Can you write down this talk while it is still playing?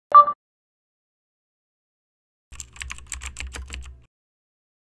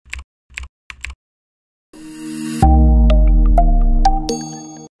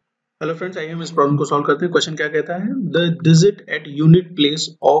Hello friends, आइए हम इस प्रॉब्लम को सॉल्व करते हैं। क्वेश्चन क्या कहता है? The digit eight unit place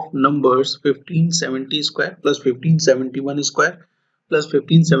of numbers 1570 square plus 1571 square plus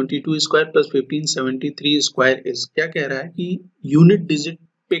 1572 square plus 1573 square is. क्या कह रहा है कि यूनिट डिजिट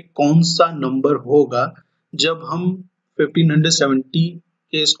पे कौन सा नंबर होगा जब हम 1570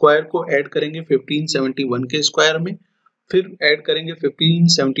 के स्क्वायर को ऐड करेंगे 1571 के स्क्वायर में, फिर ऐड करेंगे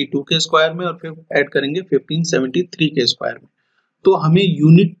 1572 के स्क्वायर में और फिर ऐड करेंगे 1573 के स्क्वायर में। तो हमें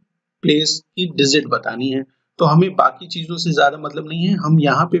यूनिट प्लेस की डिजिट बतानी है। तो हमें बाकी चीजों से ज्यादा मतलब नहीं है, हम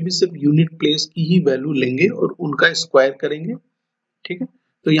यहाँ पे भी सिर्फ यूनिट प्लेस की ही वैल्यू लेंगे और उनका स्क्वायर करेंगे। ठीक है,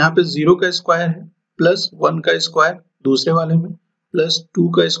 तो यहाँ पे 0 का स्क्वायर है प्लस 1 का स्क्वायर दूसरे वाले में प्लस 2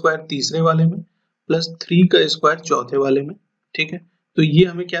 का स्क्वायर तीसरे वाले में प्लस 3 का स्क्वायर चौथे वाले में। ठीक है, तो ये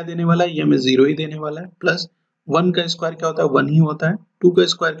हमें क्या देने वाला है? ये हमें 0 ही देने वाला है। प्लस 1 का स्क्वायर क्या होता है? 1 ही होता है। 2 का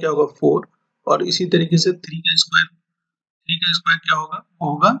स्क्वायर क्या होगा? 4। और इसी तरीके से 3 का स्क्वायर क्या होगा?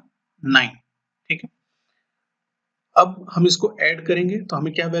 होगा 9। ठीक है, अब हम इसको ऐड करेंगे तो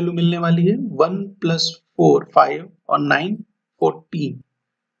हमें क्या वैल्यू मिलने वाली है? 1 प्लस 4 5 और 9 14।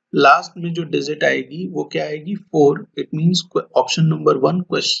 लास्ट में जो डिजिट आएगी वो क्या आएगी? 4। इट मींस ऑप्शन नंबर 1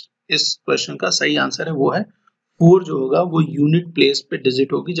 इस क्वेश्चन का सही आंसर है, वो है 4 जो होगा वो यूनिट प्लेस पे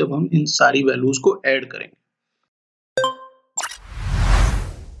डिजिट होगी जब हम इन सारी वैल्यूज को ऐड करेंगे।